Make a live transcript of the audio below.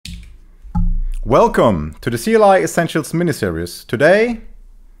Welcome to the CLI Essentials miniseries. Today,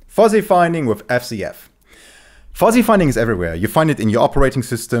 fuzzy finding with FCF. Fuzzy finding is everywhere. You find it in your operating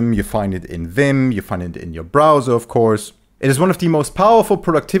system, you find it in Vim, you find it in your browser, of course. It is one of the most powerful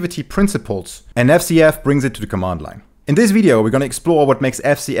productivity principles, and FCF brings it to the command line. In this video, we're going to explore what makes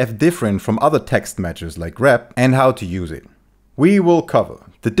FCF different from other text matchers like grep and how to use it. We will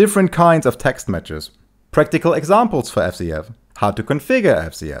cover the different kinds of text matchers, practical examples for FCF, how to configure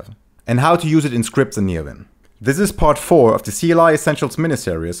FCF, and how to use it in scripts in Neovim. This is part 4 of the CLI Essentials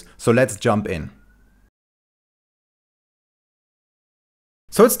miniseries, so let's jump in.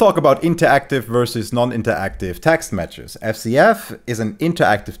 So let's talk about interactive versus non-interactive text matchers. FCF is an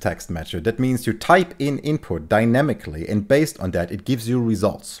interactive text matcher. That means you type in input dynamically, and based on that it gives you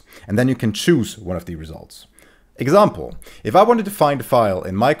results. And then you can choose one of the results. Example, if I wanted to find a file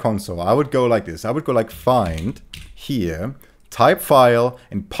in my console, I would go like this. I would go like find here, type file,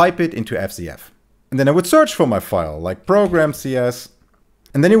 and pipe it into FCF. And then I would search for my file, like program CS.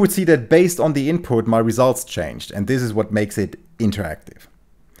 And then you would see that based on the input, my results changed. And this is what makes it interactive.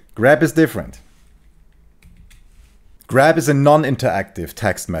 grep is different. grep is a non-interactive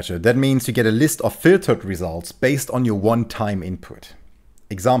text matcher. That means you get a list of filtered results based on your one-time input.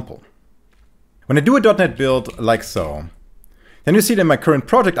 Example. When I do a .NET build like so, then you see that in my current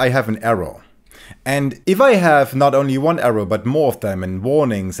project I have an arrow. And if I have not only one arrow but more of them and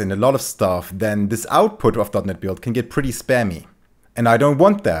warnings and a lot of stuff, then this output of .NET build can get pretty spammy. And I don't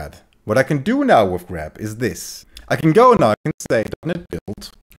want that. What I can do now with grep is this. I can go now, I can say .NET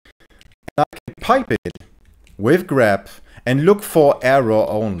build, and I can pipe it with grep and look for arrow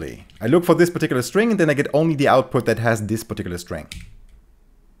only. I look for this particular string and then I get only the output that has this particular string.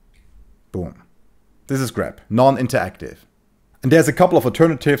 Boom. This is grep, non-interactive. And there's a couple of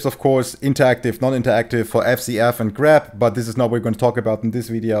alternatives, of course, interactive, non-interactive for FCF and grep, but this is not what we're going to talk about in this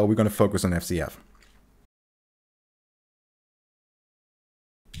video. We're going to focus on FCF.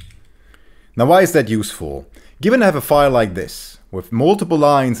 Now, why is that useful? Given I have a file like this, with multiple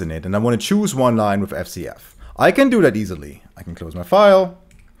lines in it, and I want to choose one line with FCF, I can do that easily. I can close my file,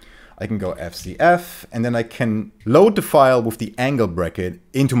 I can go FCF, and then I can load the file with the angle bracket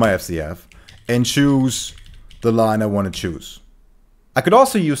into my FCF, and choose the line I want to choose. I could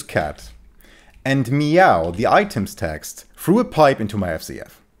also use cat and meow the items text through a pipe into my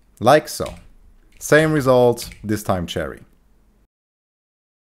FCF, like so. Same result, this time cherry.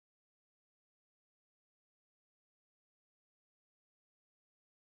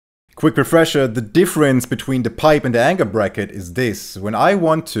 Quick refresher, the difference between the pipe and the angle bracket is this. When I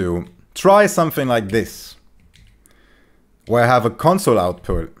want to try something like this, where I have a console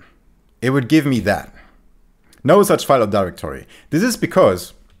output, it would give me that. No such file or directory. This is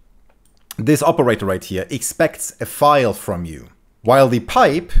because this operator right here expects a file from you, while the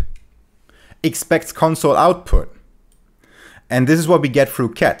pipe expects console output. And this is what we get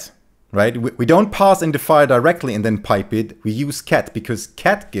through cat, right? We don't pass in the file directly and then pipe it. We use cat because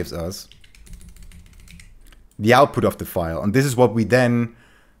cat gives us the output of the file. And this is what we then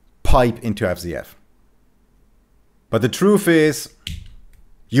pipe into FCF. But the truth is,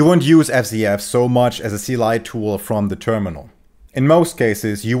 you won't use FCF so much as a CLI tool from the terminal. In most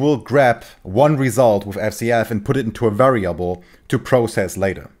cases, you will grab one result with FCF and put it into a variable to process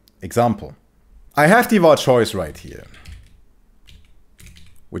later. Example. I have the var choice right here,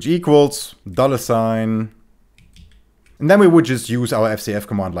 which equals $, and then we would just use our FCF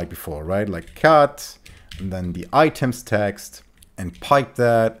command like before, right? Like cat, and then the items text, and pipe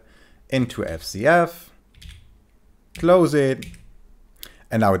that into FCF, close it,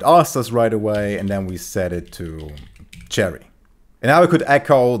 and now it asks us right away, and then we set it to cherry. And now we could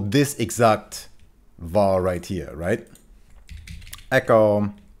echo this exact var right here, right?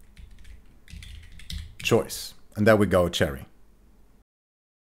 Echo choice, and there we go, cherry.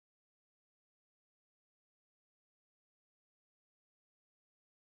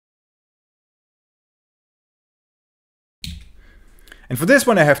 And for this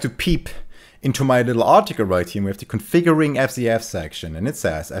one, I have to peep into my little article right here. We have the configuring FCF section, and it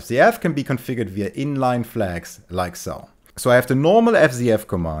says FCF can be configured via inline flags like so. So I have the normal FCF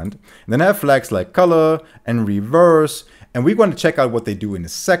command, and then I have flags like color and reverse, and we're going to check out what they do in a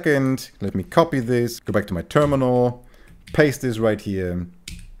second. Let me copy this, go back to my terminal, paste this right here.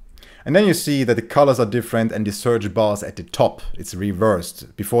 And then you see that the colors are different and the search bar is at the top. It's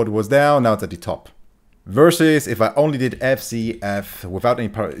reversed. Before it was down, now it's at the top. Versus if I only did FCF without any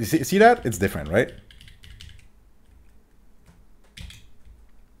power. You see that? It's different, right?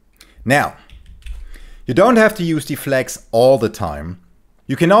 Now, you don't have to use the flags all the time.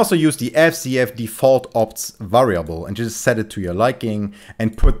 You can also use the FCF default opts variable and just set it to your liking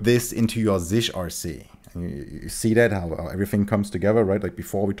and put this into your zishrc. You see that, how everything comes together, right? Like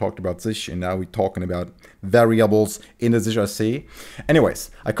before we talked about zish and now we're talking about variables in the zishrc.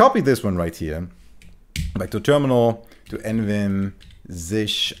 Anyways, I copied this one right here. Back to terminal, to Neovim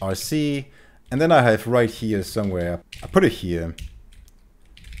zishrc, and then I have right here somewhere, I put it here,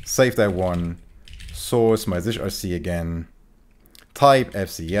 save that one, source my zishrc again, type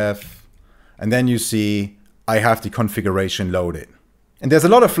FCF, and then you see I have the configuration loaded. And there's a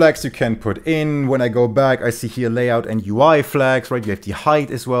lot of flags you can put in. When I go back, I see here layout and UI flags, right? You have the height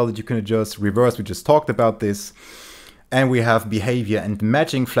as well that you can adjust, reverse, we just talked about this. And we have behavior and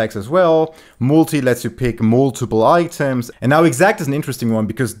matching flags as well. Multi lets you pick multiple items. And now exact is an interesting one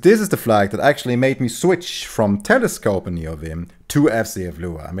because this is the flag that actually made me switch from telescope in Neovim to FCF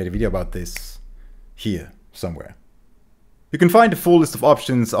Lua. I made a video about this here somewhere. You can find the full list of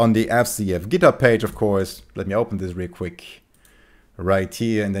options on the FCF GitHub page, of course. Let me open this real quick. Right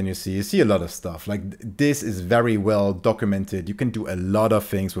here, and then you see a lot of stuff. Like this is very well documented. You can do a lot of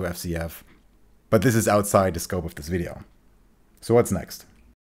things with FCF, but this is outside the scope of this video. So what's next?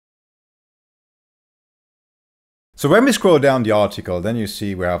 So when we scroll down the article, then you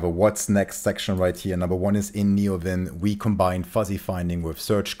see we have a what's next section right here. Number one is in Neovim, we combine fuzzy finding with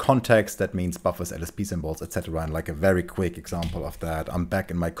search context. That means buffers, LSP symbols, etc. And like a very quick example of that, I'm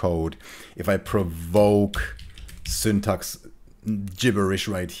back in my code. If I provoke syntax gibberish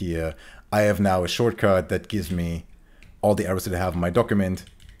right here, I have now a shortcut that gives me all the errors that I have in my document,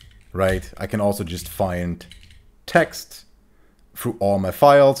 right? I can also just find text through all my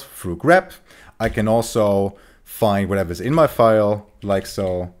files through grep. I can also find whatever's in my file, like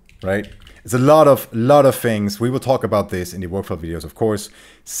so, right? It's a lot of things. We will talk about this in the workflow videos, of course.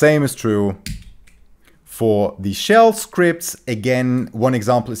 Same is true for the shell scripts. Again, one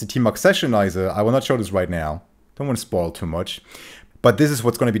example is the tmux sessionizer. I will not show this right now. Don't want to spoil too much, but this is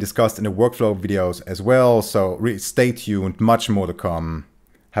what's going to be discussed in the workflow videos as well. So stay tuned, much more to come.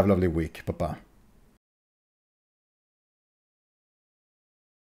 Have a lovely week. Bye-bye.